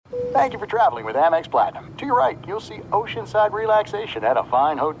Thank you for traveling with Amex Platinum. To your right, you'll see oceanside relaxation at a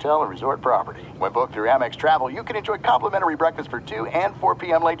fine hotel and resort property. When booked through Amex Travel, you can enjoy complimentary breakfast for 2 and 4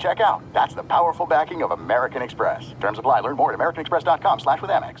 p.m. late checkout. That's the powerful backing of American Express. Terms apply. Learn more at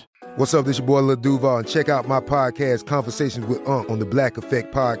americanexpress.com/withAmex. What's up? This your boy Lil Duval, and check out my podcast, Conversations with Unc, on the Black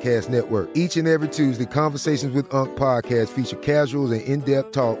Effect Podcast Network. Each and every Tuesday, Conversations with Unc podcast feature casual and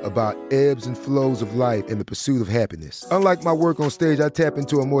in-depth talk about ebbs and flows of life and the pursuit of happiness. Unlike my work on stage, I tap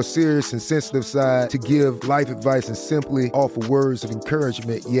into a more serious and sensitive side to give life advice and simply offer words of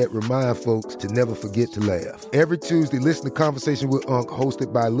encouragement, yet remind folks to never forget to laugh. Every Tuesday, listen to Conversations with Unc,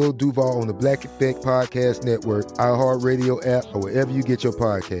 hosted by Lil Duval on the Black Effect Podcast Network, iHeartRadio app, or wherever you get your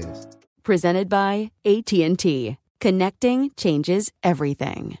podcasts. Presented by AT&T. Connecting changes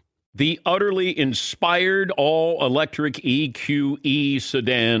everything. The utterly inspired all-electric EQE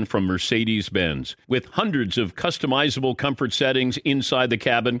sedan from Mercedes-Benz. With hundreds of customizable comfort settings inside the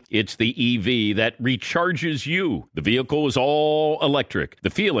cabin, it's the EV that recharges you. The vehicle is all electric.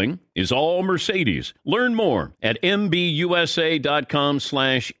 The feeling is all Mercedes. Learn more at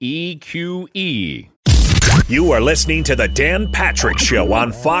mbusa.com/EQE. You are listening to The Dan Patrick Show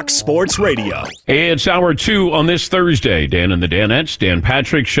on Fox Sports Radio. Hey, it's hour 2 on this Thursday. Dan and the Danettes, Dan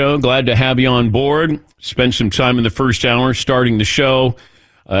Patrick Show. Glad to have you on board. Spend some time in the first hour starting the show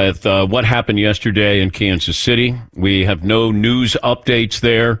with what happened yesterday in Kansas City. We have no news updates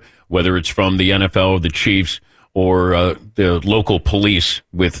there, whether it's from the NFL or the Chiefs or the local police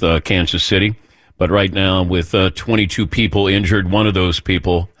with Kansas City. But right now, with 22 people injured, one of those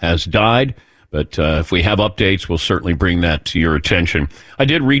people has died. But if we have updates, we'll certainly bring that to your attention. I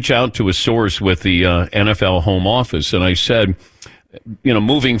did reach out to a source with the NFL home office, and I said,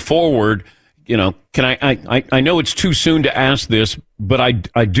 moving forward, can I know it's too soon to ask this, but I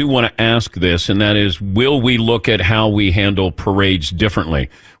do want to ask this, and that is, will we look at how we handle parades differently?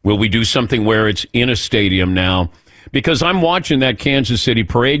 Will we do something where it's in a stadium now? Because I'm watching that Kansas City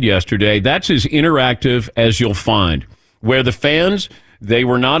parade yesterday. That's as interactive as you'll find, where the fans, they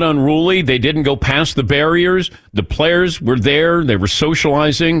were not unruly. They didn't go past the barriers. The players were there. They were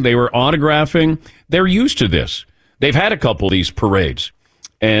socializing. They were autographing. They're used to this. They've had a couple of these parades.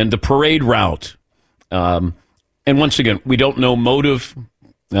 And the parade route. And once again, we don't know motive.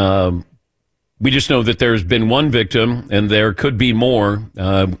 We just know that there's been one victim, and there could be more,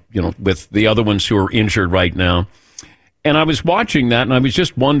 with the other ones who are injured right now. And I was watching that, and I was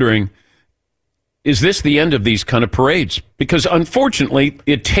just wondering, is this the end of these kind of parades? Because unfortunately,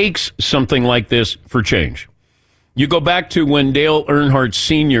 it takes something like this for change. You go back to when Dale Earnhardt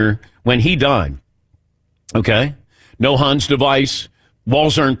Sr., when he died, okay? No Hans device,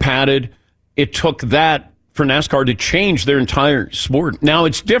 walls aren't padded. It took that for NASCAR to change their entire sport. Now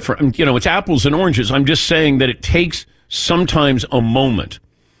it's different. It's apples and oranges. I'm just saying that it takes sometimes a moment.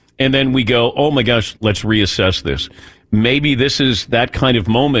 And then we go, oh my gosh, let's reassess this. Maybe this is that kind of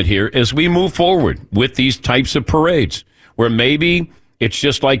moment here as we move forward with these types of parades, where maybe it's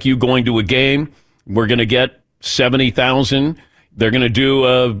just like you going to a game. We're going to get 70,000. They're going to do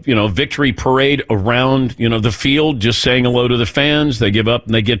a victory parade around the field, just saying hello to the fans. They give up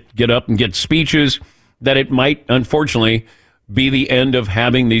and they get up and get speeches. That it might unfortunately be the end of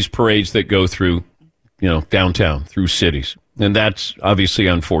having these parades that go through downtown, through cities, and that's obviously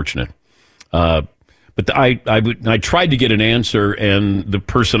unfortunate. But I tried to get an answer, and the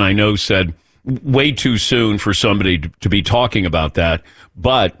person I know said, way too soon for somebody to be talking about that,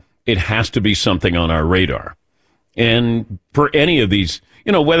 but it has to be something on our radar. And for any of these,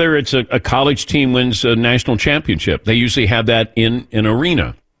 whether it's a college team wins a national championship, they usually have that in an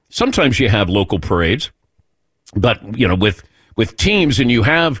arena. Sometimes you have local parades, but, with teams and you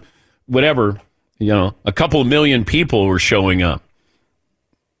have a couple of million people who are showing up.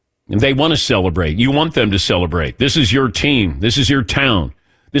 And they want to celebrate. You want them to celebrate. This is your team. This is your town.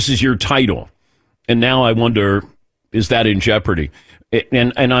 This is your title. And now I wonder, is that in jeopardy?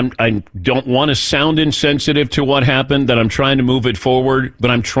 And I don't want to sound insensitive to what happened, that I'm trying to move it forward,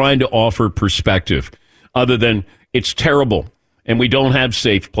 but I'm trying to offer perspective other than it's terrible. And we don't have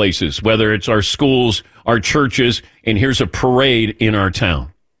safe places, whether it's our schools, our churches, and here's a parade in our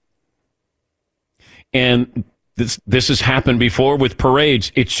town. And this has happened before with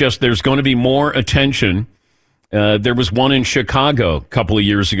parades. It's just there's going to be more attention. There was one in Chicago a couple of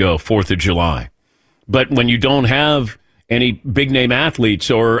years ago, 4th of July. But when you don't have any big-name athletes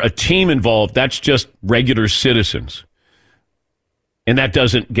or a team involved, that's just regular citizens. And that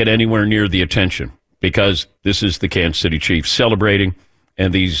doesn't get anywhere near the attention because this is the Kansas City Chiefs celebrating,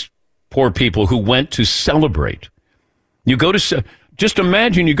 and these poor people who went to celebrate. Just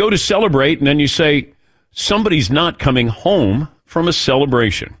imagine you go to celebrate, and then you say, somebody's not coming home from a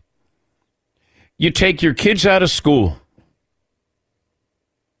celebration. You take your kids out of school.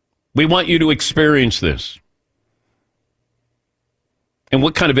 We want you to experience this. And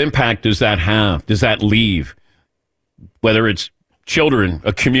what kind of impact does that have? Does that leave? Whether it's children,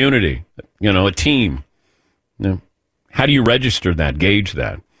 a community, a team. How do you register that, gauge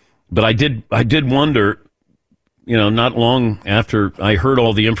that? But I did wonder, not long after I heard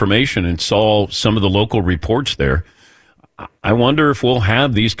all the information and saw some of the local reports there, I wonder if we'll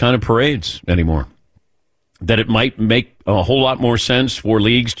have these kind of parades anymore. That it might make a whole lot more sense for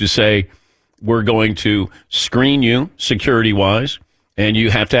leagues to say, we're going to screen you security-wise, and you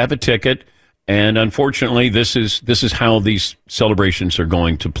have to have a ticket. And unfortunately, this is how these celebrations are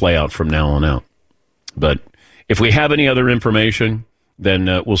going to play out from now on out. But if we have any other information, then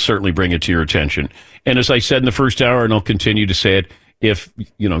we'll certainly bring it to your attention. And as I said in the first hour, and I'll continue to say it, if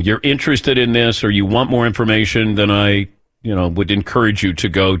you're interested in this or you want more information, then I would encourage you to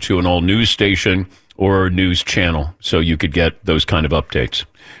go to an all news station or a news channel so you could get those kind of updates.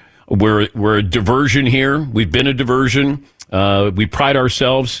 We're a diversion here. We've been a diversion. We pride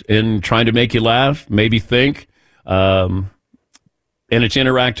ourselves in trying to make you laugh, maybe think, and it's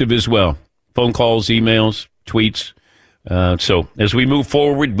interactive as well. Phone calls, emails, tweets. So as we move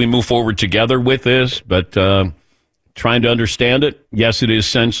forward together with this, but trying to understand it. Yes, it is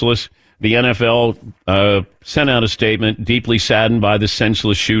senseless. The NFL sent out a statement, deeply saddened by the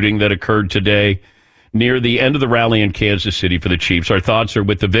senseless shooting that occurred today near the end of the rally in Kansas City for the Chiefs. Our thoughts are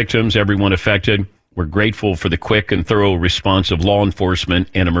with the victims, everyone affected. We're grateful for the quick and thorough response of law enforcement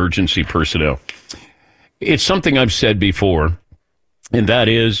and emergency personnel. It's something I've said before, and that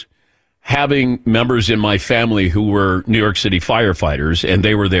is having members in my family who were New York City firefighters, and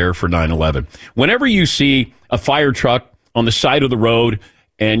they were there for 9/11. Whenever you see a fire truck on the side of the road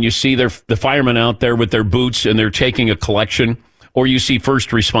and you see the firemen out there with their boots and they're taking a collection, or you see first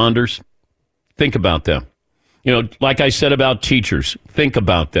responders, think about them. Like I said about teachers, think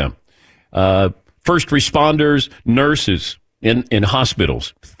about them. First responders, nurses in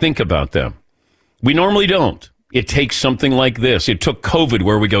hospitals, think about them. We normally don't. It takes something like this. It took COVID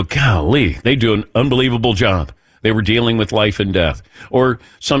where we go, golly, they do an unbelievable job. They were dealing with life and death. Or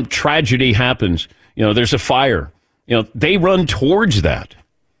some tragedy happens. There's a fire. They run towards that.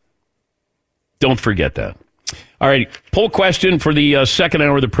 Don't forget that. All right, poll question for the second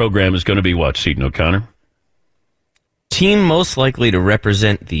hour of the program is going to be what, Seton O'Connor? Team most likely to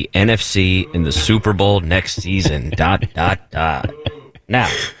represent the NFC in the Super Bowl next season, ... Now,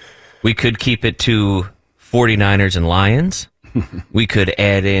 we could keep it to 49ers and Lions. We could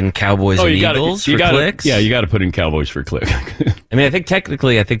add in Cowboys and Eagles for clicks. Yeah, you got to put in Cowboys for click. I mean, I think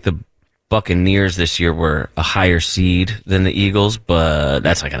the Buccaneers this year were a higher seed than the Eagles, but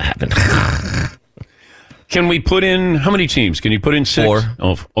that's not going to happen. Can we put in, how many teams? Can you put in 6? 4.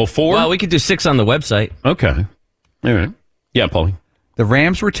 Oh, 4? Well, we could do 6 on the website. Okay. All right. Yeah, Paulie. The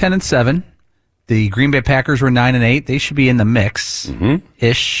Rams were 10-7. The Green Bay Packers were 9-8. They should be in the mix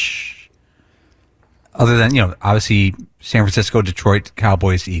ish. Other than, obviously San Francisco, Detroit,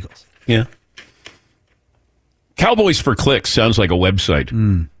 Cowboys, Eagles. Yeah. Cowboys for clicks sounds like a website.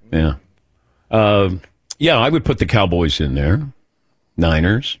 Yeah. Yeah, I would put the Cowboys in there.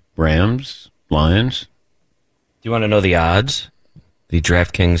 Niners, Rams, Lions. Do you want to know the odds? The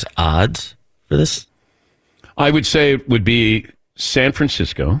DraftKings odds for this? I would say it would be San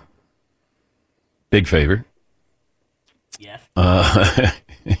Francisco. Big favorite. Yes.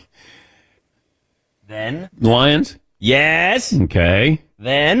 Then? Lions? Yes. Okay.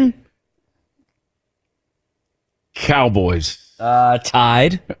 Then? Cowboys.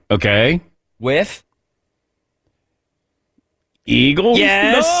 Tied. Okay. With? Eagles?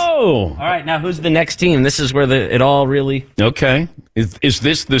 Yes. No. All right, now who's the next team? This is where it all really... Okay. Is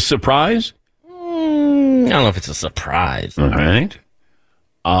this the surprise? I don't know if it's a surprise. All right.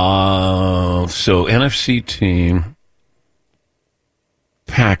 So NFC team,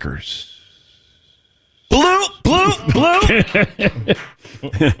 Packers. Blue.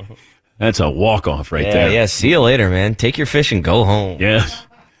 That's a walk-off right there. Yeah, see you later, man. Take your fish and go home. Yes.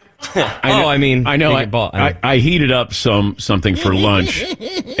 I know. I heated up something for lunch,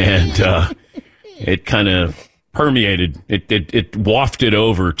 and it kind of permeated. It wafted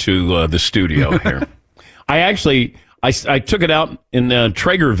over to the studio here. I took it out in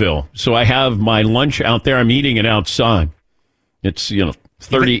Traegerville, so I have my lunch out there. I'm eating it outside. It's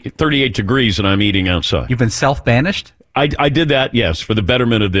 38 degrees, and I'm eating outside. You've been self-banished? I did that, yes, for the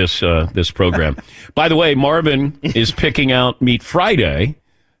betterment of this program. By the way, Marvin is picking out Meat Friday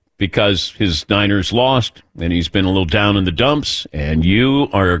because his Niners lost and he's been a little down in the dumps, and you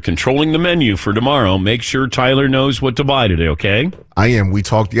are controlling the menu for tomorrow. Make sure Tyler knows what to buy today, okay? I am. We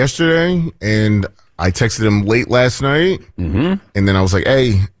talked yesterday, and I texted him late last night, and then I was like,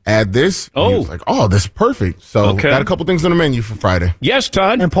 hey, add this. And he was like, oh, this is perfect. So got a couple things on the menu for Friday. Yes,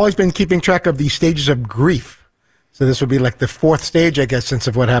 Todd? And Paul's been keeping track of the stages of grief. So this would be like the fourth stage, I guess, since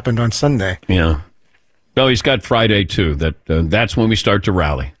of what happened on Sunday. Yeah. No, he's got Friday, too. That's when we start to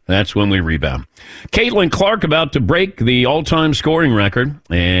rally. That's when we rebound. Caitlin Clark about to break the all-time scoring record,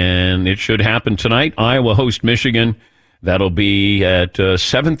 and it should happen tonight. Iowa hosts Michigan. That'll be at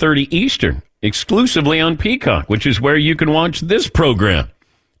 7:30 Eastern, exclusively on Peacock, which is where you can watch this program.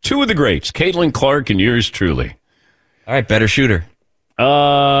 Two of the greats, Caitlin Clark and yours truly. All right, better shooter.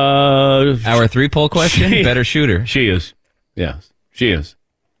 Our three-poll question, better shooter. She is. Yes, she is.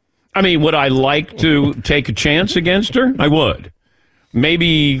 I mean, would I like to take a chance against her? I would.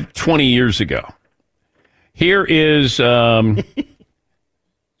 Maybe 20 years ago. Here is, so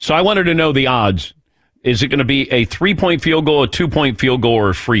I wanted to know the odds. Is it going to be a 3-point field goal, a 2-point field goal, or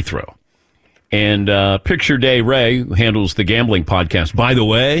a free throw? And Picture Day Ray, who handles the gambling podcast. By the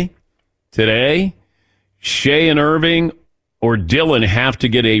way, today, Shay and Irving or Dylan have to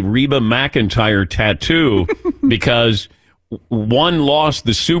get a Reba McEntire tattoo because one lost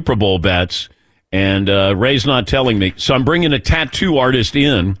the Super Bowl bets, and Ray's not telling me. So I'm bringing a tattoo artist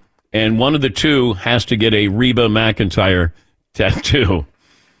in, and one of the two has to get a Reba McEntire tattoo.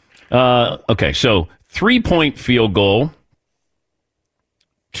 Okay, so 3-point field goal,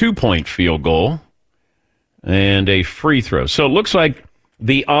 2-point field goal, and a free throw. So it looks like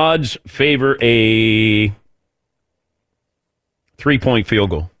the odds favor a 3-point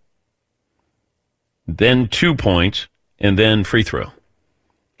field goal, then 2 points, and then free throw.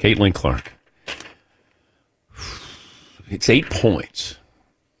 Caitlin Clark. It's 8 points.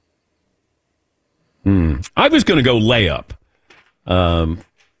 I was going to go layup.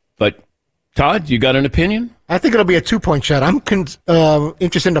 But, Todd, you got an opinion? I think it'll be a 2-point shot. I'm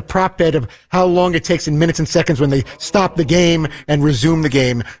interested in the prop bet of how long it takes in minutes and seconds when they stop the game and resume the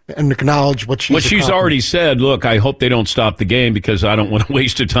game and acknowledge what she's already said. Look, I hope they don't stop the game because I don't want to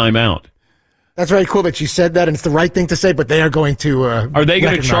waste a timeout. That's very cool that she said that, and it's the right thing to say, but they are going to Are they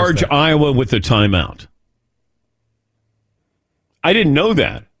going to charge Iowa with the timeout? I didn't know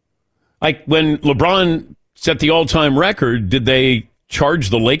that. Like, when LeBron set the all-time record, did they charge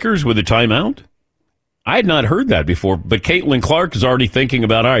the Lakers with a timeout? I had not heard that before, but Caitlin Clark is already thinking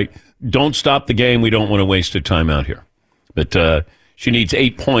about, all right, don't stop the game. We don't want to waste a timeout here. But she needs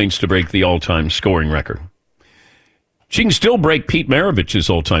 8 points to break the all-time scoring record. She can still break Pete Maravich's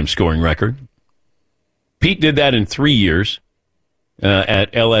all-time scoring record. Pete did that in 3 years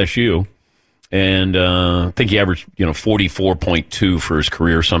at LSU, and I think he averaged 44.2 for his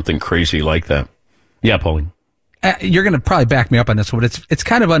career, something crazy like that. Yeah, Pauline. You're going to probably back me up on this one, but it's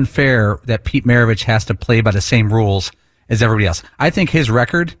kind of unfair that Pete Maravich has to play by the same rules as everybody else. I think his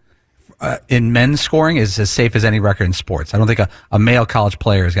record in men's scoring is as safe as any record in sports. I don't think a male college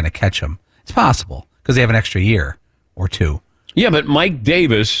player is going to catch him. It's possible because they have an extra year or two. Yeah, but Mike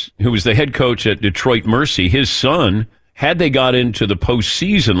Davis, who was the head coach at Detroit Mercy, his son, had they got into the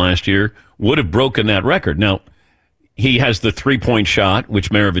postseason last year, would have broken that record. Now, he has the 3-point shot,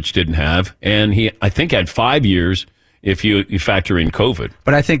 which Maravich didn't have, and he, I think, had 5 years if you factor in COVID.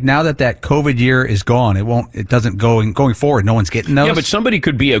 But I think now that COVID year is gone, it doesn't going forward. No one's getting those. Yeah, but somebody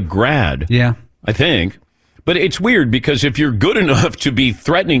could be a grad. Yeah, I think. But it's weird because if you're good enough to be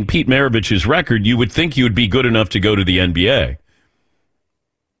threatening Pete Maravich's record, you would think you would be good enough to go to the NBA.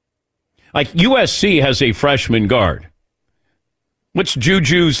 Like USC has a freshman guard. What's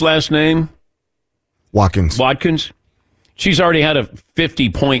Juju's last name? Watkins. She's already had a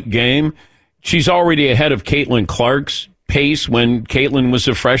 50-point game. She's already ahead of Caitlin Clark's pace when Caitlin was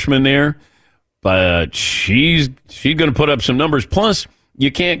a freshman there. But she's going to put up some numbers. Plus,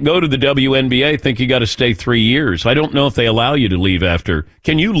 you can't go to the WNBA. I think you got to stay 3 years. I don't know if they allow you to leave after.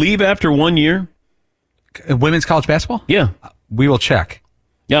 Can you leave after 1 year? Women's college basketball? Yeah. We will check.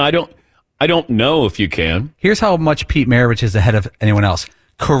 Yeah, I don't know if you can. Here's how much Pete Maravich is ahead of anyone else.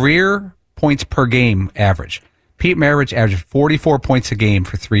 Career points per game average. Pete Maravich averaged 44 points a game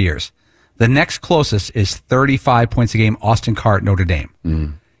for 3 years. The next closest is 35 points a game, Austin Carr at Notre Dame.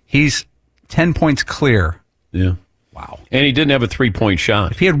 Mm. He's 10 points clear. Yeah. Wow. And he didn't have a 3-point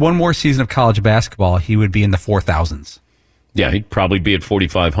shot. If he had one more season of college basketball, he would be in the 4,000s. Yeah, he'd probably be at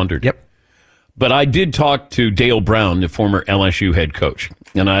 4,500. Yep. But I did talk to Dale Brown, the former LSU head coach,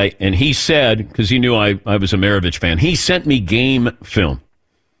 and he said, because he knew I was a Maravich fan, he sent me game film.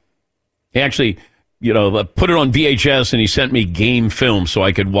 He actually put it on VHS, and he sent me game film so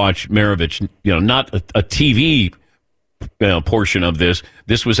I could watch Maravich. Not a TV portion of this.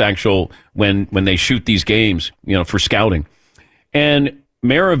 This was actual when they shoot these games, for scouting. And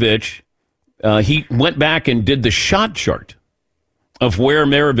Maravich, he went back and did the shot chart of where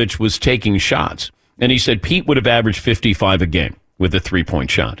Maravich was taking shots. And he said Pete would have averaged 55 a game with a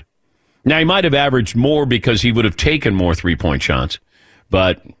three-point shot. Now, he might have averaged more because he would have taken more three-point shots.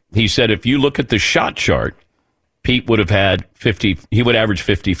 But he said if you look at the shot chart, Pete would have had 50. He would average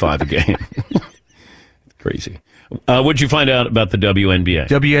 55 a game. Crazy. What'd you find out about the WNBA?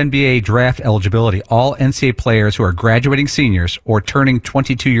 WNBA draft eligibility. All NCAA players who are graduating seniors or turning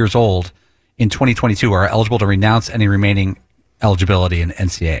 22 years old in 2022 are eligible to renounce any remaining eligibility in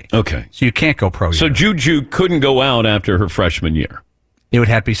NCAA. Okay. So you can't go pro. So Juju couldn't go out after her freshman year. It would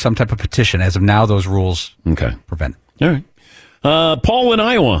have to be some type of petition. As of now, those rules prevent it. All right. Paul in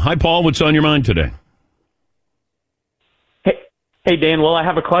Iowa. Hi, Paul. What's on your mind today? Hey, Dan. Well, I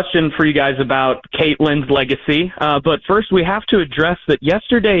have a question for you guys about Caitlin's legacy. But first, we have to address that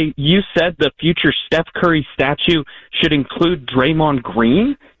yesterday you said the future Steph Curry statue should include Draymond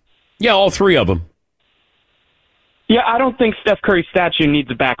Green. Yeah, all three of them. Yeah, I don't think Steph Curry's statue needs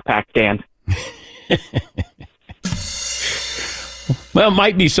a backpack, Dan. Well, it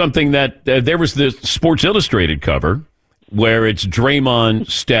might be something that there was the Sports Illustrated cover where it's Draymond,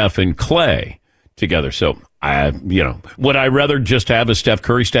 Steph, and Clay together. So, would I rather just have a Steph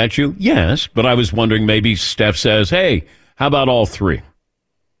Curry statue? Yes, but I was wondering maybe Steph says, hey, how about all three?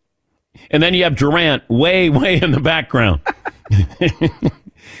 And then you have Durant way in the background.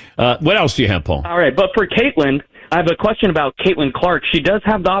 What else do you have, Paul? All right, but for Caitlin, I have a question about Caitlin Clark. She does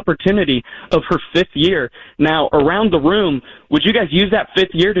have the opportunity of her fifth year. Now, around the room, would you guys use that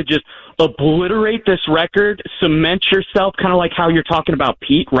fifth year to just obliterate this record, cement yourself, kind of like how you're talking about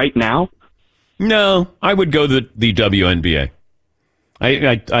Pete right now? No, I would go the WNBA.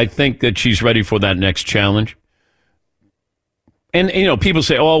 I think that she's ready for that next challenge. And, people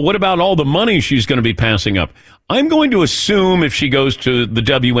say, oh, what about all the money she's going to be passing up? I'm going to assume if she goes to the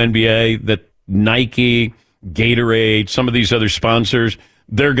WNBA that Nike, Gatorade, some of these other sponsors,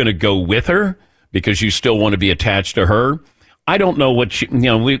 they're going to go with her because you still want to be attached to her. I don't know what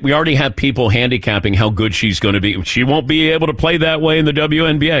we already have people handicapping how good she's going to be. She won't be able to play that way in the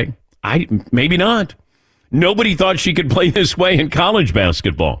WNBA. Maybe not. Nobody thought she could play this way in college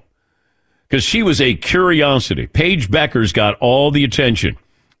basketball because she was a curiosity. Paige Becker's got all the attention.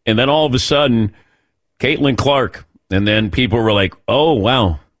 And then all of a sudden, Caitlin Clark. And then people were like, oh,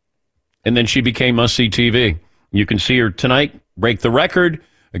 wow. And then she became must-see TV. You can see her tonight break the record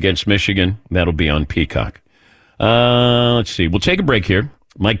against Michigan. That'll be on Peacock. Let's see. We'll take a break here.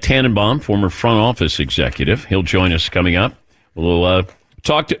 Mike Tannenbaum, former front office executive. He'll join us coming up. We'll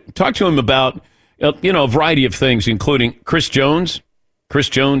talk to him about a variety of things, including Chris Jones. Chris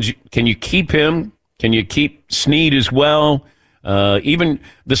Jones, can you keep him? Can you keep Snead as well? Even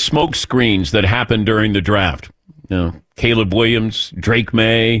the smoke screens that happened during the draft. Caleb Williams, Drake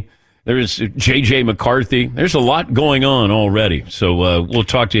May. There's J.J. McCarthy. There's a lot going on already. So we'll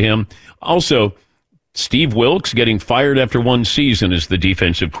talk to him. Also, Steve Wilkes getting fired after one season as the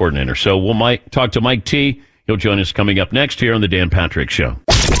defensive coordinator. So we'll talk to Mike T. He'll join us coming up next here on The Dan Patrick Show.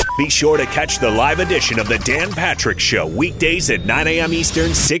 Be sure to catch the live edition of The Dan Patrick Show weekdays at 9 a.m.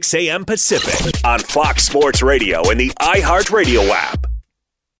 Eastern, 6 a.m. Pacific on Fox Sports Radio and the iHeartRadio app.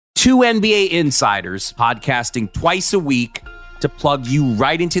 Two NBA insiders podcasting twice a week to plug you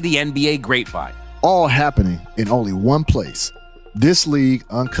right into the NBA grapevine. All happening in only one place. This League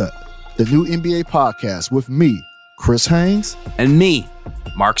Uncut, the new NBA podcast with me, Chris Haynes, and me,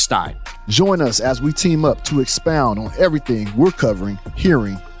 Mark Stein. Join us as we team up to expound on everything we're covering,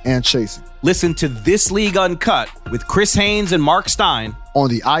 hearing, and chasing. Listen to This League Uncut with Chris Haynes and Mark Stein on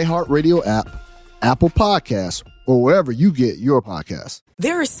the iHeartRadio app, Apple Podcasts, or wherever you get your podcasts.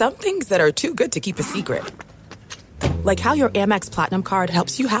 There are some things that are too good to keep a secret. Like how your Amex Platinum card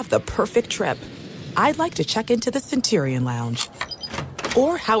helps you have the perfect trip. I'd like to check into the Centurion Lounge.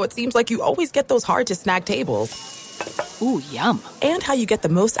 Or how it seems like you always get those hard-to-snag tables. Ooh, yum. And how you get the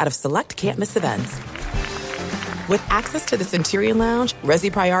most out of select can't-miss events. With access to the Centurion Lounge,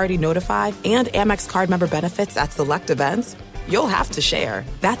 Resi Priority Notified, and Amex card member benefits at select events, you'll have to share.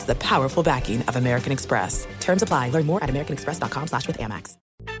 That's the powerful backing of American Express. Terms apply. Learn more at americanexpress.com/withAmex.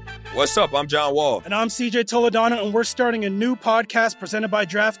 What's up? I'm John Wall. And I'm CJ Toledano, and we're starting a new podcast presented by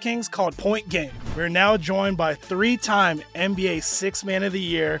DraftKings called Point Game. We're now joined by three-time NBA Sixth Man of the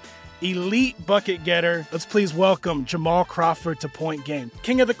Year, elite bucket getter. Let's please welcome Jamal Crawford to Point Game.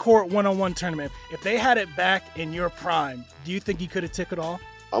 King of the Court one-on-one tournament. If they had it back in your prime, do you think you could have took it all?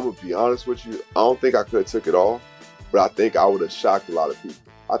 I'm going to be honest with you. I don't think I could have took it all, but I think I would have shocked a lot of people.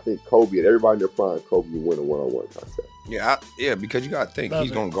 I think Kobe and everybody in their prime, Kobe would win a one-on-one contest. Yeah, because you got to think.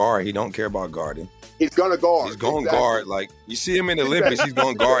 He's going to guard. He don't care about guarding. He's going to guard. He's going to guard. Like, you see him in the Olympics, he's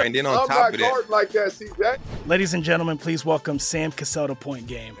going to guard. And then on top of that. I'm not guarding like that, CJ. Ladies and gentlemen, please welcome Sam Cassell to Point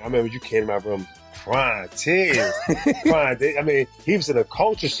Game. I remember you came to my room crying, tears, crying. I mean, he was in a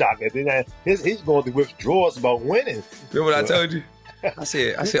culture shock. And then he's going through withdrawals about winning. Remember what I told you? I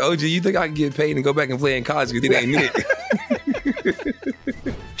said, OG, you think I can get paid and go back and play in college because it ain't it?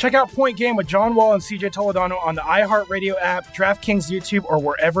 Check out Point Game with John Wall and CJ Toledano on the iHeartRadio app, DraftKings YouTube, or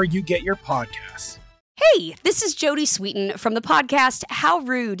wherever you get your podcasts. Hey, this is Jodie Sweetin from the podcast How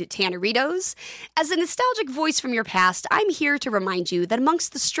Rude, Tanneritos. As a nostalgic voice from your past, I'm here to remind you that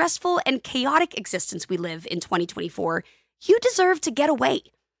amongst the stressful and chaotic existence we live in 2024, you deserve to get away.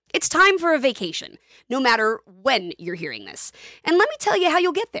 It's time for a vacation, no matter when you're hearing this. And let me tell you how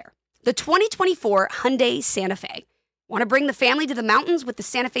you'll get there. The 2024 Hyundai Santa Fe. Want to bring the family to the mountains with the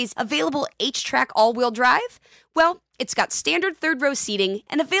Santa Fe's available H-Track all-wheel drive? Well, it's got standard third-row seating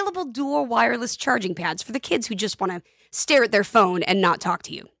and available dual wireless charging pads for the kids who just want to stare at their phone and not talk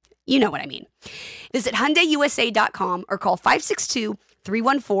to you. You know what I mean. Visit HyundaiUSA.com or call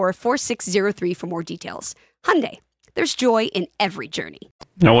 562-314-4603 for more details. Hyundai, there's joy in every journey.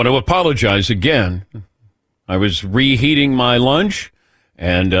 I want to apologize again. I was reheating my lunch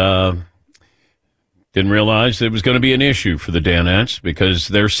and didn't realize there was going to be an issue for the Danettes because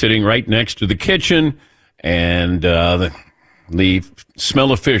they're sitting right next to the kitchen, and the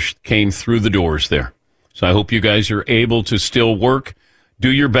smell of fish came through the doors there. So I hope you guys are able to still work. Do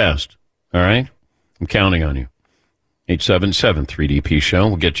your best, all right? I'm counting on you. 877-3DP Show.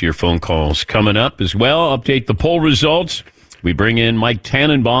 We'll get to your phone calls coming up as well. Update the poll results. We bring in Mike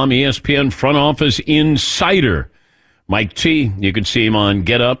Tannenbaum, ESPN front office insider. Mike T, you can see him on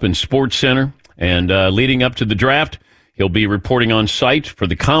Get Up and Sports Center. And leading up to the draft, he'll be reporting on site for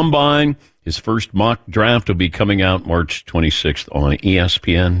the Combine. His first mock draft will be coming out March 26th on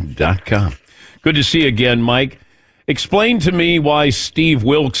ESPN.com. Good to see you again, Mike. Explain to me why Steve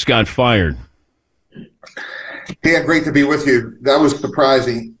Wilkes got fired. Dan, great to be with you. That was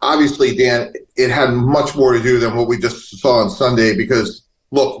surprising. Obviously, Dan, it had much more to do than what we just saw on Sunday because,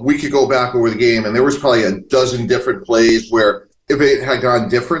 look, we could go back over the game, and there was probably a dozen different plays where if it had gone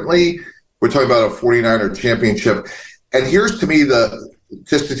differently, we're talking about a 49er championship. And here's, to me,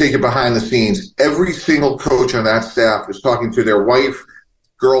 just to take it behind the scenes, every single coach on that staff is talking to their wife,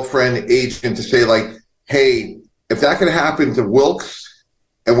 girlfriend, agent to say, like, hey, if that could happen to Wilkes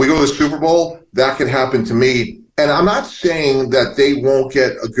and we go to the Super Bowl, that could happen to me. And I'm not saying that they won't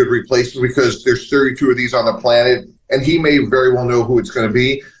get a good replacement because there's 32 of these on the planet, and he may very well know who it's going to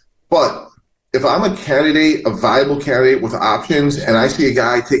be. But if I'm a candidate, a viable candidate with options, and I see a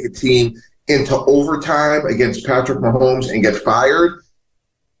guy take a team into overtime against Patrick Mahomes and get fired,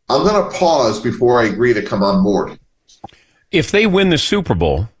 I'm going to pause before I agree to come on board. If they win the Super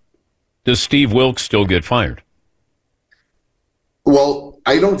Bowl, does Steve Wilkes still get fired? Well,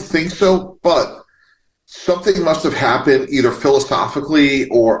 I don't think so, but something must have happened either philosophically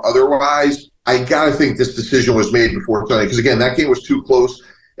or otherwise. I got to think this decision was made before Sunday because, again, that game was too close,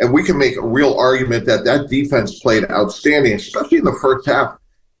 and we can make a real argument that that defense played outstanding, especially in the first half.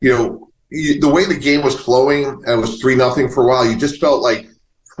 You know, the way the game was flowing, and it was 3-0 for a while, you just felt like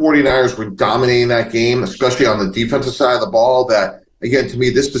 49ers were dominating that game, especially on the defensive side of the ball, that, again, to me,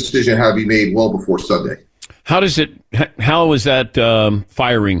 this decision had to be made well before Sunday. How is that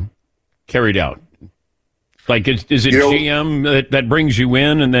firing carried out? Like, is it GM that brings you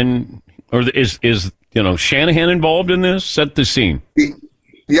in, and then, or is Shanahan involved in this? Set the scene.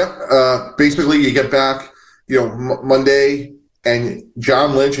 Yep. Basically, you get back, Monday, and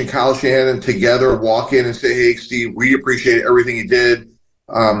John Lynch and Kyle Shanahan together walk in and say, "Hey, Steve, we appreciate everything you did.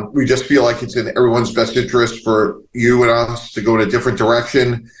 We just feel like it's in everyone's best interest for you and us to go in a different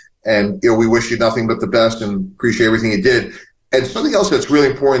direction. And, we wish you nothing but the best and appreciate everything you did." And something else that's really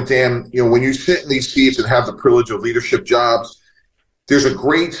important, Dan, when you sit in these seats and have the privilege of leadership jobs, there's a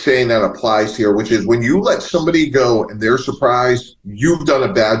great saying that applies here, which is when you let somebody go and they're surprised, you've done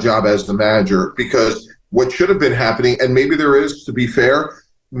a bad job as the manager, because what should have been happening, and maybe there is, to be fair,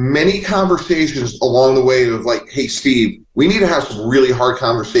 many conversations along the way of like, "Hey, Steve, we need to have some really hard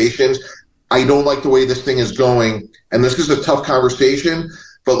conversations. I don't like the way this thing is going, and this is a tough conversation,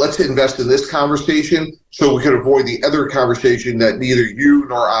 but let's invest in this conversation so we can avoid the other conversation that neither you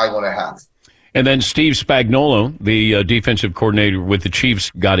nor I want to have." And then Steve Spagnuolo, the defensive coordinator with the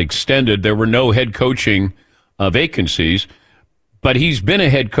Chiefs, got extended. There were no head coaching vacancies, but he's been a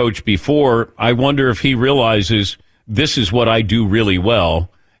head coach before. I wonder if he realizes this is what I do really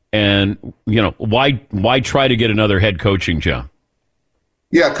well, And, why try to get another head coaching job?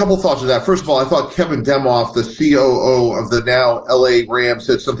 Yeah, a couple thoughts on that. First of all, I thought Kevin Demoff, the COO of the now LA Rams,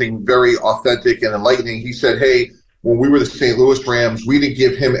 said something very authentic and enlightening. He said, hey, when we were the St. Louis Rams, we didn't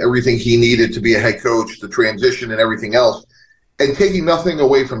give him everything he needed to be a head coach, the transition and everything else. And taking nothing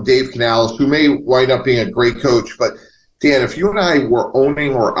away from Dave Canales, who may wind up being a great coach. But, Dan, if you and I were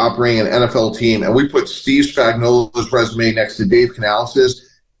owning or operating an NFL team and we put Steve Spagnuolo's resume next to Dave Canales's,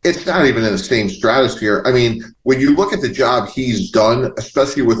 it's not even in the same stratosphere. I mean, when you look at the job he's done,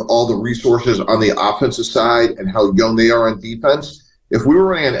 especially with all the resources on the offensive side and how young they are on defense, if we were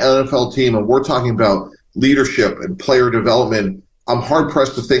running an NFL team and we're talking about leadership and player development, I'm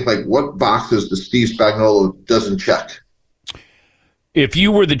hard-pressed to think, what boxes does Steve Spagnuolo doesn't check? If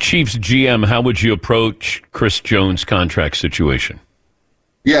you were the Chiefs GM, how would you approach Chris Jones' contract situation?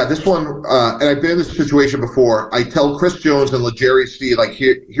 Yeah, this one, and I've been in this situation before. I tell Chris Jones and LeJerry Steed,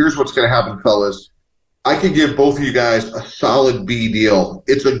 here's what's going to happen, fellas. I can give both of you guys a solid B deal.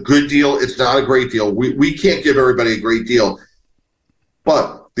 It's a good deal. It's not a great deal. We can't give everybody a great deal.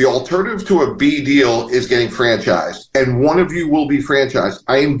 But the alternative to a B deal is getting franchised, and one of you will be franchised.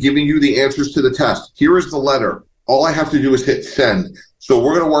 I am giving you the answers to the test. Here is the letter. All I have to do is hit send. So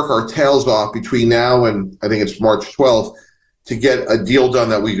we're going to work our tails off between now and I think it's March 12th to get a deal done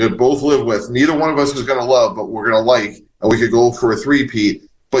that we could both live with. Neither one of us is going to love, but we're going to like, and we could go for a three-peat.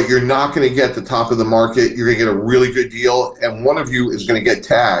 But you're not going to get the top of the market. You're going to get a really good deal, and one of you is going to get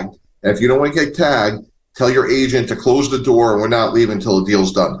tagged. And if you don't want to get tagged, tell your agent to close the door, and we're not leaving until the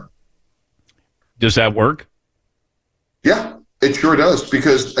deal's done. Does that work? Yeah, it sure does.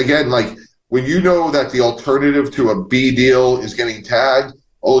 Because, again, when you know that the alternative to a B deal is getting tagged,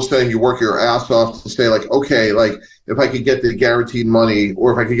 all of a sudden you work your ass off to say, okay, if I could get the guaranteed money,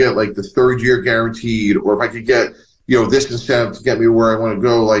 or if I could get the third year guaranteed, or if I could get, this incentive to get me where I want to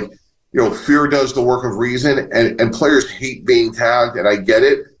go, fear does the work of reason, and players hate being tagged, and I get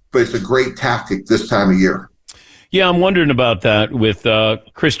it, but it's a great tactic this time of year. Yeah, I'm wondering about that with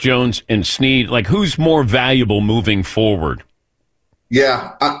Chris Jones and Snead. Who's more valuable moving forward?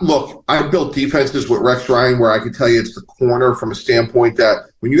 Yeah, look, I built defenses with Rex Ryan where I can tell you it's the corner from a standpoint that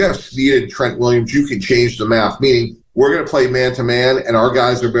when you have Snead and Trent Williams, you can change the math, meaning we're going to play man-to-man, and our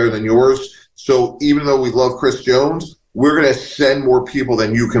guys are better than yours. So even though we love Chris Jones, we're going to send more people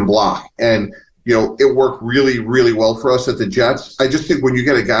than you can block. And, it worked really, really well for us at the Jets. I just think when you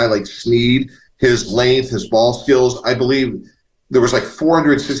get a guy like Snead, his length, his ball skills, I believe there was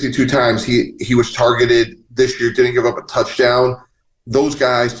 462 times he was targeted this year, didn't give up a touchdown. Those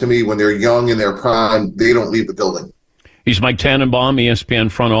guys, to me, when they're young in their prime, they don't leave the building. He's Mike Tannenbaum,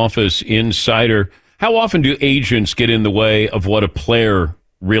 ESPN front office insider. How often do agents get in the way of what a player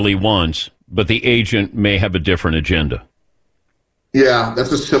really wants, but the agent may have a different agenda? Yeah,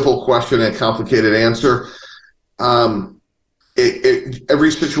 that's a simple question and a complicated answer. Every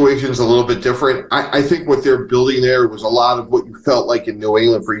situation is a little bit different. I think what they're building there was a lot of what you felt like in New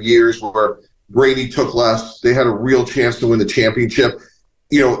England for years, where Brady took less. They had a real chance to win the championship.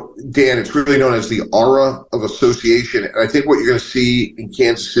 Dan, it's really known as the aura of association. And I think what you're going to see in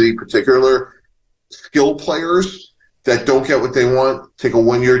Kansas City in particular, skill players that don't get what they want, take a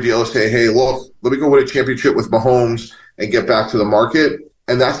one-year deal and say, hey, look, let me go win a championship with Mahomes and get back to the market.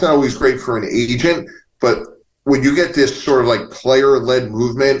 And that's not always great for an agent. But when you get this sort of player-led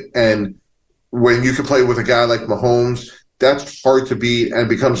movement, and when you can play with a guy like Mahomes, that's hard to beat and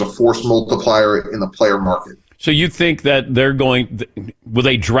becomes a force multiplier in the player market. So you think that will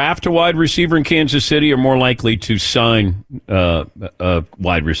they draft a wide receiver in Kansas City, or more likely to sign a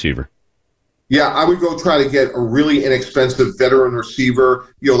wide receiver? Yeah, I would go try to get a really inexpensive veteran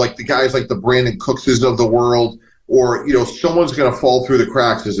receiver, like the guys like the Brandon Cookses of the world, or, someone's going to fall through the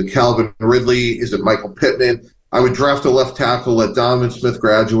cracks. Is it Calvin Ridley? Is it Michael Pittman? I would draft a left tackle, let Donovan Smith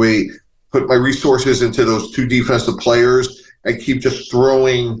graduate, put my resources into those two defensive players, and keep just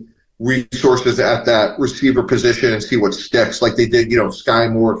throwing resources at that receiver position and see what sticks, like they did, Sky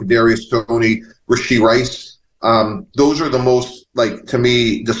Moore, Kadarius Toney, Rashee Rice. Those are the most, to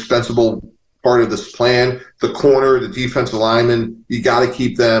me, dispensable part of this plan. The corner, the defensive lineman, you got to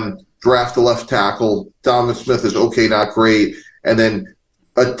keep them. Draft the left tackle. Donovan Smith is okay, not great. And then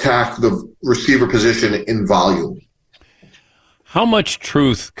attack the receiver position in volume. How much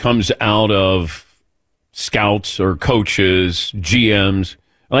truth comes out of scouts or coaches, GMs?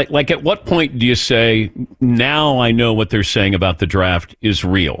 Like at what point do you say, now I know what they're saying about the draft is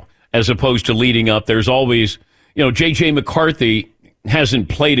real, as opposed to leading up? There's always, J.J. McCarthy hasn't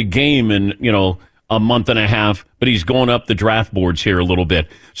played a game in, a month and a half, but he's going up the draft boards here a little bit.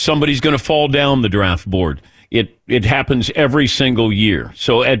 Somebody's going to fall down the draft board. it happens every single year.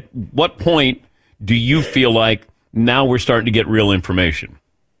 So at what point do you feel like now we're starting to get real information?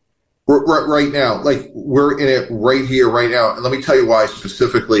 Right now, like we're in it right here, right now. And let me tell you why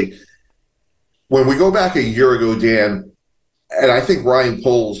specifically. When we go back a year ago, Dan, and I think Ryan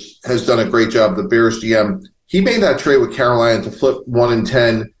Poles has done a great job, the Bears GM, he made that trade with Carolina to flip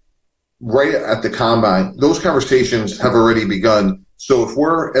 1-10 right at the combine. Those conversations have already begun. So if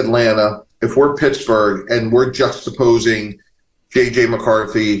we're Atlanta, if we're Pittsburgh, and we're juxtaposing J.J.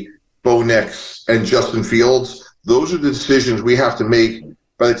 McCarthy, Bo Nix, and Justin Fields, those are the decisions we have to make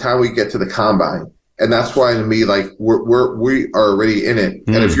by the time we get to the combine. And that's why, to me, like we are already in it.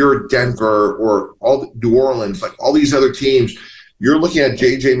 And if you're Denver or all New Orleans, like all these other teams, you're looking at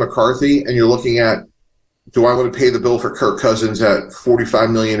J.J. McCarthy, and you're looking at, do I want to pay the bill for Kirk Cousins at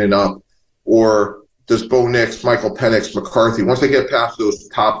 $45 million and up, or does Bo Nix, Michael Penix, McCarthy? Once they get past those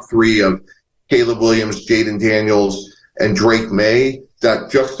top three of Caleb Williams, Jaden Daniels, and Drake May,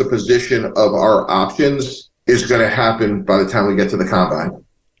 that juxtaposition of our options is going to happen by the time we get to the combine.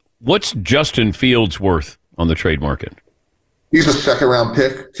 What's Justin Fields worth on the trade market? He's a second-round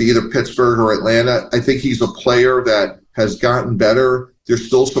pick to either Pittsburgh or Atlanta. I think he's a player that has gotten better. There's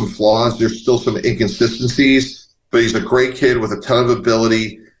still some flaws. There's still some inconsistencies, but he's a great kid with a ton of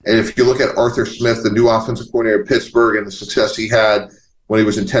ability. And if you look at Arthur Smith, the new offensive coordinator at Pittsburgh, and the success he had when he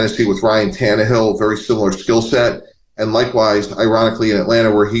was in Tennessee with Ryan Tannehill, very similar skill set. And likewise, ironically, in Atlanta,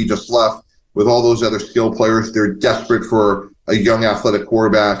 where he just left, with all those other skill players, they're desperate for a young athletic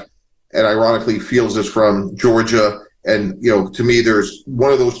quarterback. And ironically, Fields is from Georgia. And, to me, there's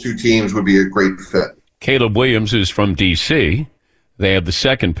one of those two teams would be a great fit. Caleb Williams is from D.C. They have the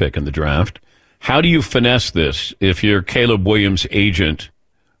second pick in the draft. How do you finesse this if you're Caleb Williams' agent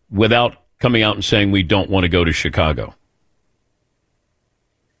without coming out and saying we don't want to go to Chicago?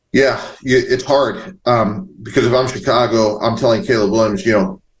 Yeah, it's hard because if I'm Chicago, I'm telling Caleb Williams,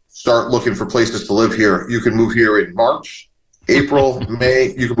 start looking for places to live here. You can move here in March, April,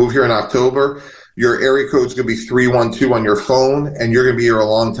 May. You can move here in October. Your area code's going to be 312 on your phone, and you're going to be here a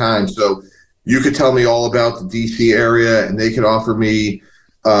long time. So you could tell me all about the D.C. area, and they could offer me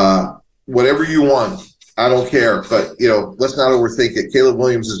whatever you want. I don't care. But, let's not overthink it. Caleb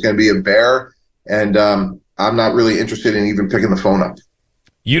Williams is going to be a Bear, and I'm not really interested in even picking the phone up.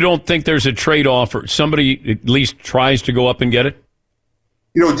 You don't think there's a trade-off or somebody at least tries to go up and get it?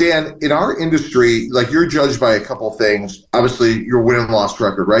 Dan, in our industry, like you're judged by a couple things. Obviously, your win and loss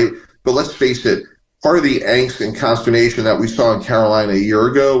record, right? But let's face it, part of the angst and consternation that we saw in Carolina a year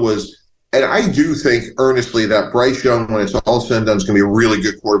ago was, and I do think earnestly that Bryce Young, when it's all said and done, is going to be a really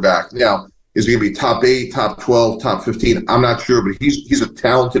good quarterback. Now, is he going to be top 8, top 12, top 15? I'm not sure, but he's a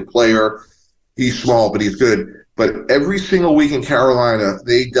talented player. He's small, but he's good. But every single week in Carolina,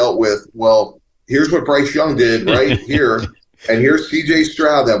 they dealt with, well, here's what Bryce Young did right here, and here's C.J.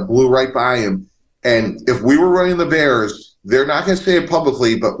 Stroud that blew right by him. And if we were running the Bears, they're not going to say it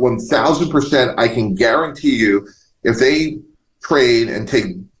publicly, but 1,000% I can guarantee you if they trade and take,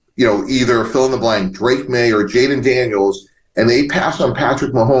 either fill in the blank, Drake May or Jaden Daniels, and they pass on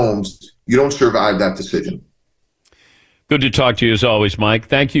Patrick Mahomes, you don't survive that decision. Good to talk to you as always, Mike.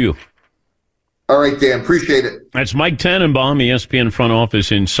 Thank you. All right, Dan. Appreciate it. That's Mike Tannenbaum, ESPN front office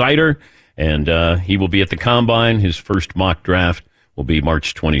insider, and he will be at the Combine. His first mock draft will be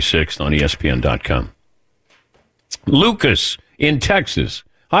March 26th on ESPN.com. Lucas in Texas.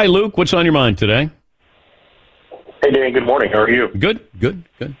 Hi, Luke. What's on your mind today? Hey, Dan. Good morning. How are you? Good. Good.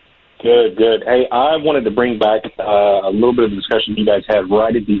 Hey, I wanted to bring back a little bit of the discussion you guys had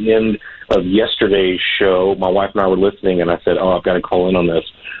right at the end of yesterday's show. My wife and I were listening, and I said, I've got to call in on this.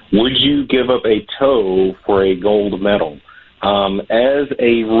 Would you give up a toe for a gold medal? As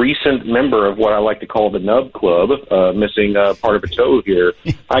a recent member of what I like to call the Nub Club, missing part of a toe here,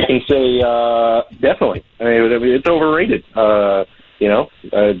 I can say definitely. I mean, it's overrated. I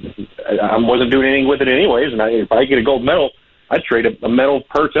wasn't doing anything with it anyways, and if I get a gold medal, I'd trade a medal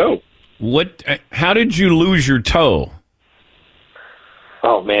per toe. How did you lose your toe?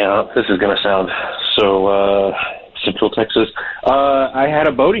 Oh, man, this is going to sound so Central Texas. I had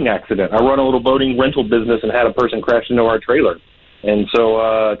a boating accident. I run a little boating rental business and had a person crash into our trailer. And so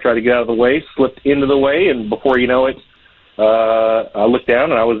I tried to get out of the way, slipped into the way, and before you know it, I looked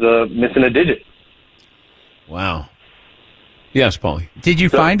down and I was missing a digit. Wow. Yes, Paulie. Did you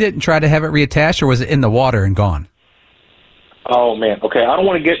find it and try to have it reattached, or was it in the water and gone? Oh, man. Okay, I don't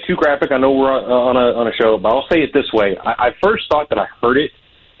want to get too graphic. I know we're on a show, but I'll say it this way. I first thought that I hurt it,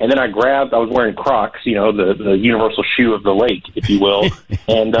 and then I was wearing Crocs, the universal shoe of the lake, if you will,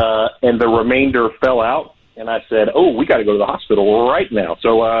 and the remainder fell out, and I said, we got to go to the hospital right now.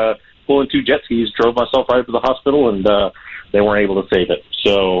 So pulling 2 jet skis, drove myself right to the hospital, and they weren't able to save it.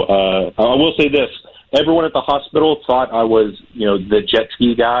 So I will say this. Everyone at the hospital thought I was, the jet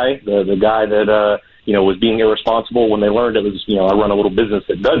ski guy, the guy that, was being irresponsible. When they learned it was, I run a little business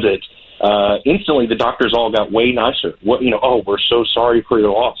that does it, instantly the doctors all got way nicer. We're so sorry for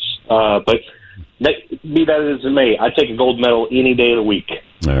your loss. But be that as it may, I take a gold medal any day of the week.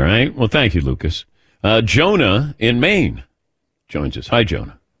 All right. Well, thank you, Lucas. Jonah in Maine joins us. Hi,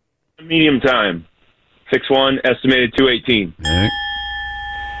 Jonah. Medium time, 6'1", estimated 218. All right.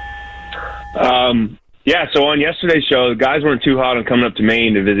 So on yesterday's show, the guys weren't too hot on coming up to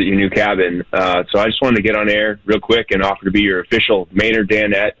Maine to visit your new cabin. So I just wanted to get on air real quick and offer to be your official Mainer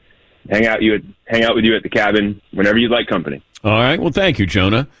Danette. Hang out with you at the cabin whenever you'd like company. All right. Well, thank you,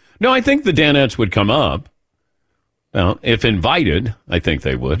 Jonah. No, I think the Danettes would come up. Well, if invited, I think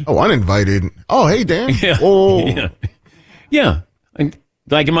they would. Oh, uninvited. Oh, hey, Dan. Yeah. Oh. Yeah.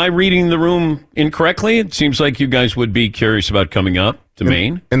 Am I reading the room incorrectly? It seems like you guys would be curious about coming up to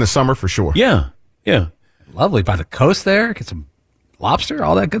Maine. In the summer, for sure. Yeah. Lovely. By the coast there. Get some lobster,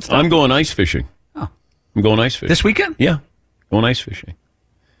 all that good stuff. I'm going ice fishing. Oh. I'm going ice fishing. This weekend? Yeah. Going ice fishing.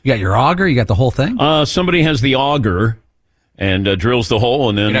 You got your auger? You got the whole thing? Somebody has the auger and drills the hole.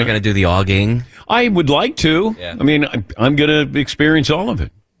 And then You're not going to do the auging? I would like to. Yeah. I mean, I'm going to experience all of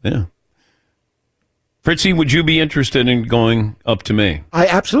it. Yeah. Fritzy, would you be interested in going up to Maine? I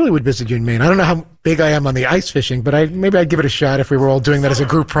absolutely would visit you in Maine. I don't know how big I am on the ice fishing, but maybe I'd give it a shot if we were all doing that as a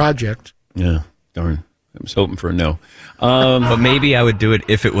group project. Yeah, darn. I was hoping for a no. But maybe I would do it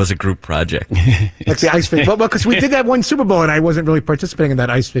if it was a group project. Like the ice fishing. Well, because we did that one Super Bowl, and I wasn't really participating in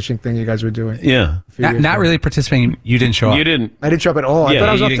that ice fishing thing you guys were doing. Yeah. Not really participating. You didn't show up. You didn't. I didn't show up at all. I thought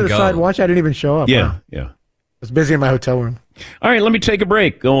I was off to the side watching. I didn't even show up. Yeah. I was busy in my hotel room. All right, let me take a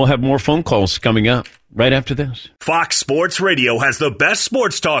break. We'll have more phone calls coming up right after this. Fox Sports Radio has the best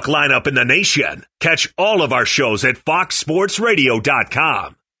sports talk lineup in the nation. Catch all of our shows at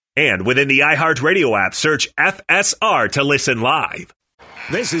foxsportsradio.com. And within the iHeartRadio app, search FSR to listen live.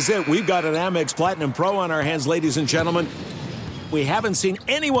 This is it. We've got an Amex Platinum Pro on our hands, ladies and gentlemen. We haven't seen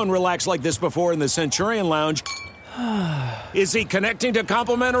anyone relax like this before in the Centurion Lounge. Is he connecting to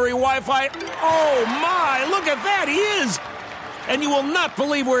complimentary Wi-Fi? Oh, my. Look at that. He is. And you will not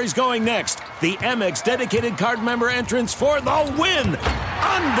believe where he's going next. The Amex dedicated card member entrance for the win.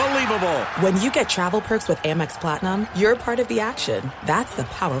 Unbelievable. When you get travel perks with Amex Platinum, you're part of the action. That's the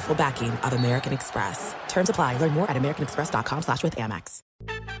powerful backing of American Express. Terms apply. Learn more at americanexpress.com/withAmex.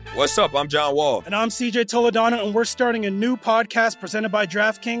 What's up? I'm John Wall. And I'm CJ Toledano, and we're starting a new podcast presented by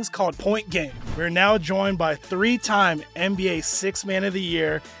DraftKings called Point Game. We're now joined by 3-time NBA Sixth Man of the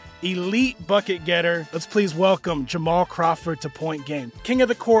Year, elite bucket getter. Let's please welcome Jamal Crawford to Point Game. King of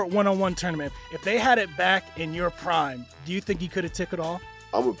the Court one-on-one tournament. If they had it back in your prime, do you think you could have took it all?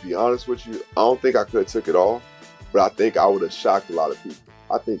 I'm going to be honest with you. I don't think I could have took it all, but I think I would have shocked a lot of people.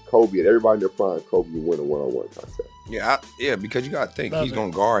 I think Kobe and everybody in their prime, Kobe would win a one-on-one contest. Yeah, because you got to think. He's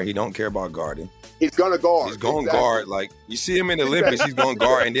going to guard. He don't care about guarding. He's going to guard. He's going to guard. Like, you see him in the Olympics, he's going to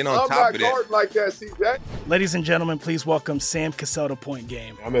guard. And then on top of that. I'm not guarding like that, CJ. Ladies and gentlemen, please welcome Sam Cassell to Point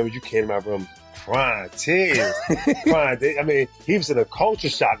Game. I remember you came to my room crying, tears, crying. I mean, he was in a culture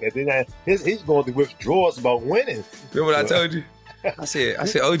shock. And then he's going through withdrawals about winning. Remember what I told you? I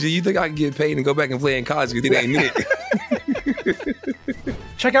said, OG, you think I can get paid and go back and play in college? You think that ain't it?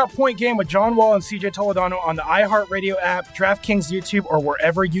 Check out Point Game with John Wall and CJ Toledano on the iHeartRadio app, DraftKings YouTube, or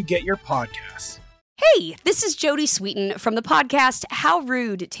wherever you get your podcasts. Hey, this is Jody Sweeten from the podcast How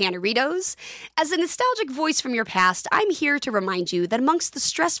Rude, Tanneritos. As a nostalgic voice from your past, I'm here to remind you that amongst the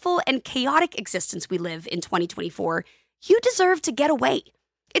stressful and chaotic existence we live in 2024, you deserve to get away.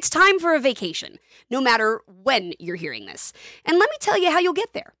 It's time for a vacation, no matter when you're hearing this. And let me tell you how you'll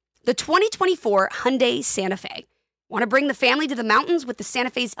get there. The 2024 Hyundai Santa Fe. Want to bring the family to the mountains with the Santa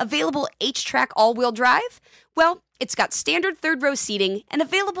Fe's available H-Track all-wheel drive? Well, it's got standard third-row seating and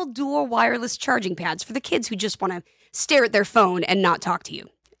available dual wireless charging pads for the kids who just want to stare at their phone and not talk to you.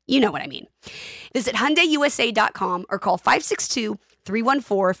 You know what I mean. Visit HyundaiUSA.com or call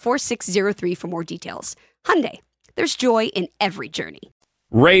 562-314-4603 for more details. Hyundai, there's joy in every journey.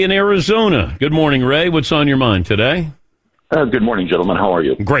 Ray in Arizona. Good morning, Ray. What's on your mind today? Good morning, gentlemen. How are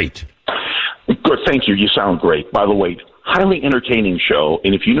you? Great. Good. Thank you. You sound great. By the way, highly entertaining show.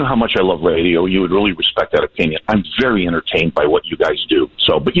 And if you knew how much I love radio, you would really respect that opinion. I'm very entertained by what you guys do.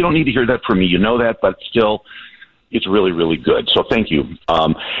 But you don't need to hear that from me. You know that, but still, it's really, really good. So thank you.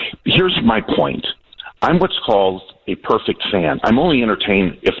 Here's my point. I'm what's called a perfect fan. I'm only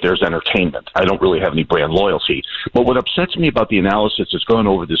entertained if there's entertainment. I don't really have any brand loyalty. But what upsets me about the analysis that's gone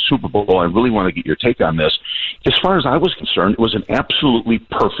over the Super Bowl, I really want to get your take on this. As far as I was concerned, it was an absolutely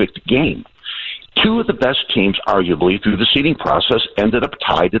perfect game. Two of the best teams, arguably, through the seeding process ended up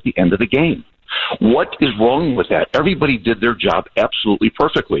tied at the end of the game. What is wrong with that? Everybody did their job absolutely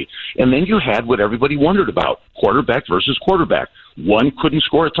perfectly. And then you had what everybody wondered about, quarterback versus quarterback. One couldn't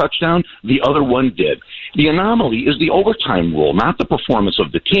score a touchdown, the other one did. The anomaly is the overtime rule, not the performance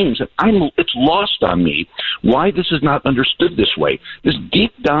of the teams. And it's lost on me why this is not understood this way. This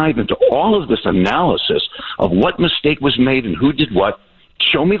deep dive into all of this analysis of what mistake was made and who did what.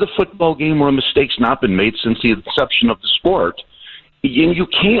 Show me the football game where a mistake's not been made since the inception of the sport. And you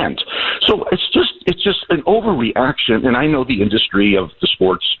can't. So it's just an overreaction, and I know the industry of the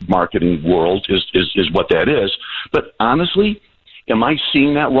sports marketing world is what that is. But honestly, am I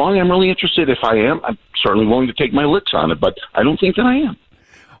seeing that wrong? I'm really interested. If I am, I'm certainly willing to take my licks on it, but I don't think that I am.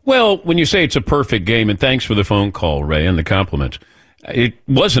 Well, when you say it's a perfect game, and thanks for the phone call, Ray, and the compliment, it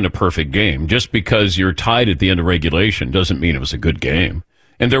wasn't a perfect game. Just because you're tied at the end of regulation doesn't mean it was a good game.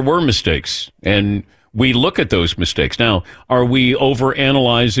 And there were mistakes, and we look at those mistakes. Now, are we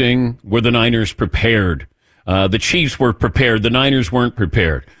overanalyzing? Were the Niners prepared? The Chiefs were prepared. The Niners weren't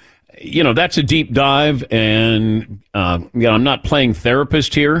prepared. You know, that's a deep dive, and I'm not playing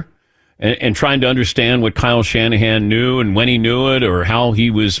therapist here and trying to understand what Kyle Shanahan knew and when he knew it or how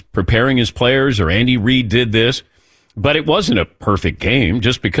he was preparing his players or Andy Reid did this. But it wasn't a perfect game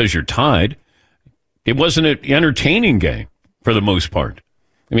just because you're tied. It wasn't an entertaining game for the most part.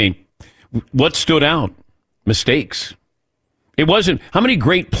 I mean, what stood out? Mistakes. It wasn't. How many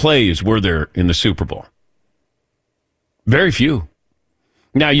great plays were there in the Super Bowl? Very few.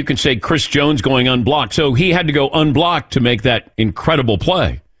 Now, you can say Chris Jones going unblocked. So he had to go unblocked to make that incredible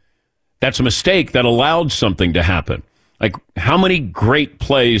play. That's a mistake that allowed something to happen. Like, how many great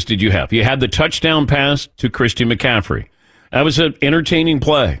plays did you have? You had the touchdown pass to Christian McCaffrey. That was an entertaining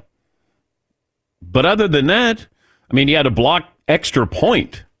play. But other than that, I mean, you had a block extra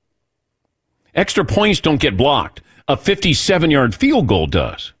point. Extra points don't get blocked. A 57-yard field goal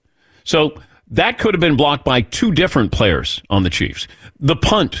does. So that could have been blocked by two different players on the Chiefs. The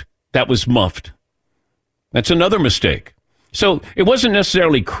punt, that was muffed. That's another mistake. So it wasn't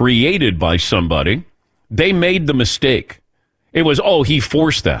necessarily created by somebody. They made the mistake. It was, he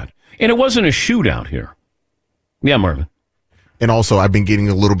forced that. And it wasn't a shootout here. Yeah, Marvin. And also, I've been getting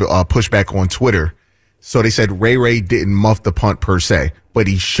a little bit pushback on Twitter. So they said Ray didn't muff the punt per se, but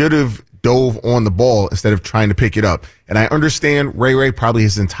he should have dove on the ball instead of trying to pick it up. And I understand Ray probably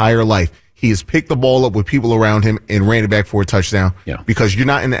his entire life, he has picked the ball up with people around him and ran it back for a touchdown. Yeah. Because you're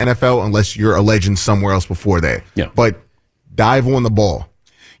not in the NFL unless you're a legend somewhere else before that. Yeah. But dive on the ball.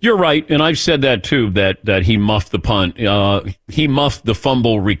 You're right, and I've said that too, that he muffed the punt. He muffed the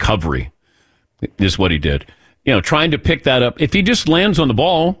fumble recovery is what he did. You know, trying to pick that up. If he just lands on the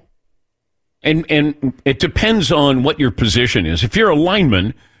ball, and it depends on what your position is. If you're a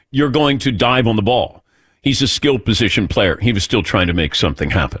lineman, you're going to dive on the ball. He's a skilled position player. He was still trying to make something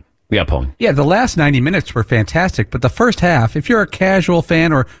happen. Yeah, Paul. Yeah, the last 90 minutes were fantastic, but the first half, if you're a casual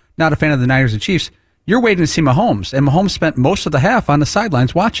fan or not a fan of the Niners and Chiefs, you're waiting to see Mahomes, and Mahomes spent most of the half on the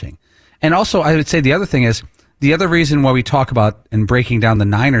sidelines watching. And also, I would say the other thing is, the other reason why we talk about and breaking down the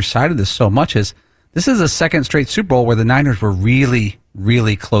Niners side of this so much is this is a second straight Super Bowl where the Niners were really,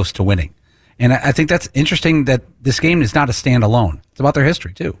 really close to winning. And I think that's interesting that this game is not a standalone. It's about their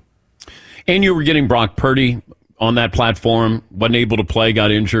history, too. And you were getting Brock Purdy on that platform, wasn't able to play,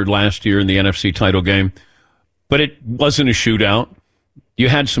 got injured last year in the NFC title game. But it wasn't a shootout. You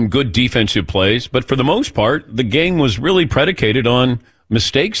had some good defensive plays, but for the most part, the game was really predicated on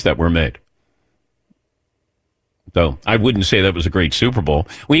mistakes that were made. So I wouldn't say that was a great Super Bowl.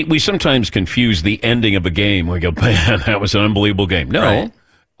 We sometimes confuse the ending of a game. We go, man, that was an unbelievable game. No, right.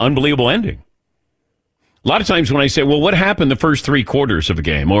 Unbelievable ending. A lot of times when I say, well, what happened the first three quarters of a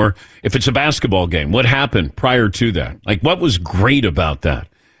game? Or if it's a basketball game, what happened prior to that? Like, what was great about that?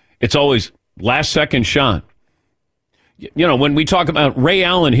 It's always last second shot. You know, when we talk about Ray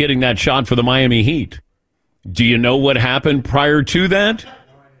Allen hitting that shot for the Miami Heat, do you know what happened prior to that?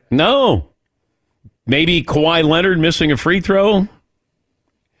 No. Maybe Kawhi Leonard missing a free throw?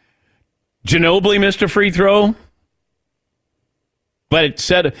 Ginobili missed a free throw? But it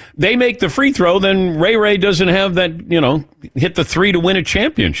said they make the free throw, then Ray doesn't have that, hit the three to win a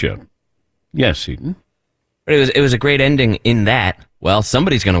championship. Yes, Eaton. But it was a great ending in that, well,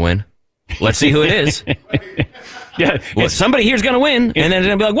 somebody's going to win. Let's see who it is. Yeah, well, somebody here's going to win, and then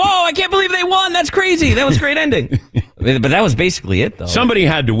they're going to be like, whoa, I can't believe they won. That's crazy. That was a great ending. But that was basically it, though. Somebody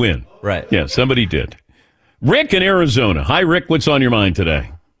had to win. Right. Yeah, somebody did. Rick in Arizona. Hi, Rick. What's on your mind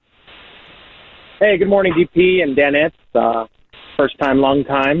today? Hey, good morning, DP and Danette. First time, long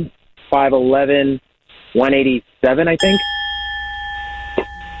time. 5'11", 187, I think.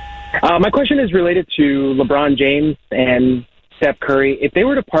 My question is related to LeBron James and Steph Curry. If they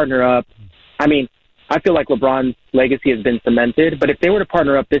were to partner up, I mean, I feel like LeBron's legacy has been cemented, but if they were to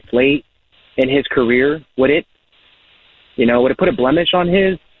partner up this late in his career, would it put a blemish on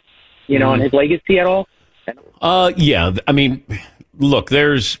his, on his legacy at all? Yeah. I mean, look,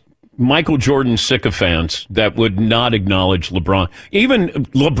 there's Michael Jordan sycophants that would not acknowledge LeBron. Even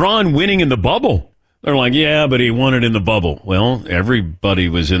LeBron winning in the bubble. They're like, yeah, but he won it in the bubble. Well, everybody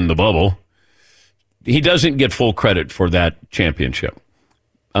was in the bubble. He doesn't get full credit for that championship.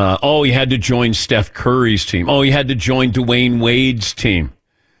 He had to join Steph Curry's team. Oh, he had to join Dwayne Wade's team.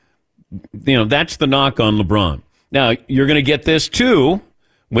 That's the knock on LeBron. Now, you're going to get this, too,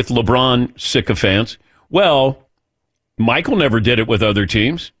 with LeBron sycophants. Well, Michael never did it with other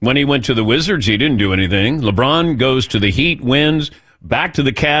teams. When he went to the Wizards, he didn't do anything. LeBron goes to the Heat, wins, back to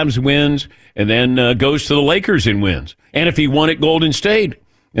the Cavs, wins, and then goes to the Lakers and wins. And if he won at Golden State,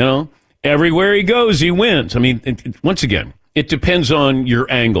 everywhere he goes, he wins. I mean, once again, it depends on your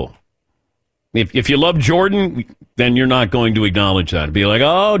angle. If you love Jordan, then you're not going to acknowledge that. Be like,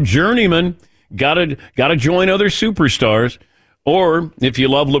 oh, journeyman, gotta join other superstars. Or if you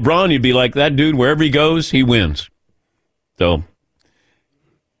love LeBron, you'd be like, that dude, wherever he goes, he wins. So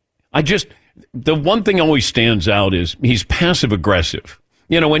the one thing always stands out is he's passive aggressive.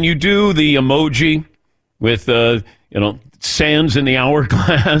 When you do the emoji with, sands in the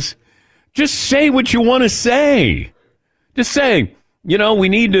hourglass, just say what you want to say. Just say, we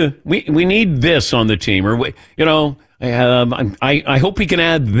need this on the team, or I hope we can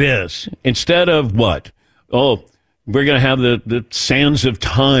add this instead of what? Oh, we're going to have the sands of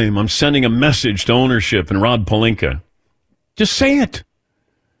time. I'm sending a message to ownership and Rob Pelinka. Just say it.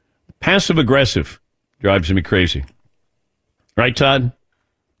 Passive aggressive drives me crazy. Right, Todd?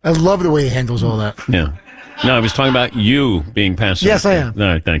 I love the way he handles all that. Yeah. No, I was talking about you being passive. Yes, I am. All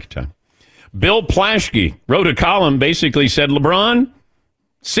right, thank you, Todd. Bill Plaschke wrote a column, basically said, LeBron,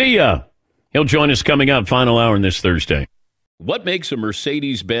 see ya. He'll join us coming up, final hour on this Thursday. What makes a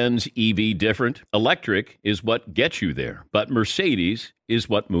Mercedes-Benz EV different? Electric is what gets you there, but Mercedes is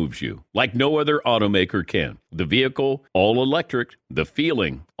what moves you, like no other automaker can. The vehicle, all electric. The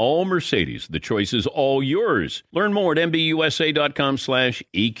feeling, all Mercedes. The choice is all yours. Learn more at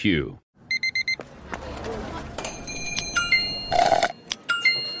MBUSA.com/EQ.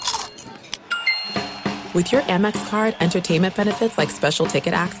 With your Amex card, entertainment benefits like special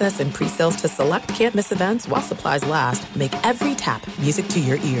ticket access and pre-sales to select can't-miss events while supplies last make every tap music to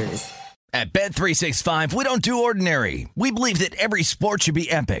your ears. At Bet365, we don't do ordinary. We believe that every sport should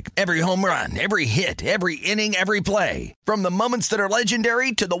be epic. Every home run, every hit, every inning, every play. From the moments that are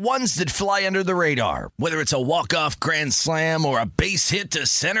legendary to the ones that fly under the radar. Whether it's a walk-off grand slam or a base hit to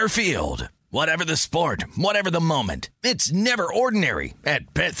center field. Whatever the sport, whatever the moment, it's never ordinary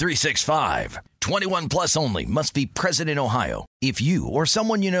at Bet365. 21 plus only. Must be present in Ohio. If you or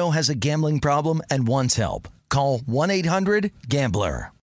someone you know has a gambling problem and wants help, call 1-800-GAMBLER.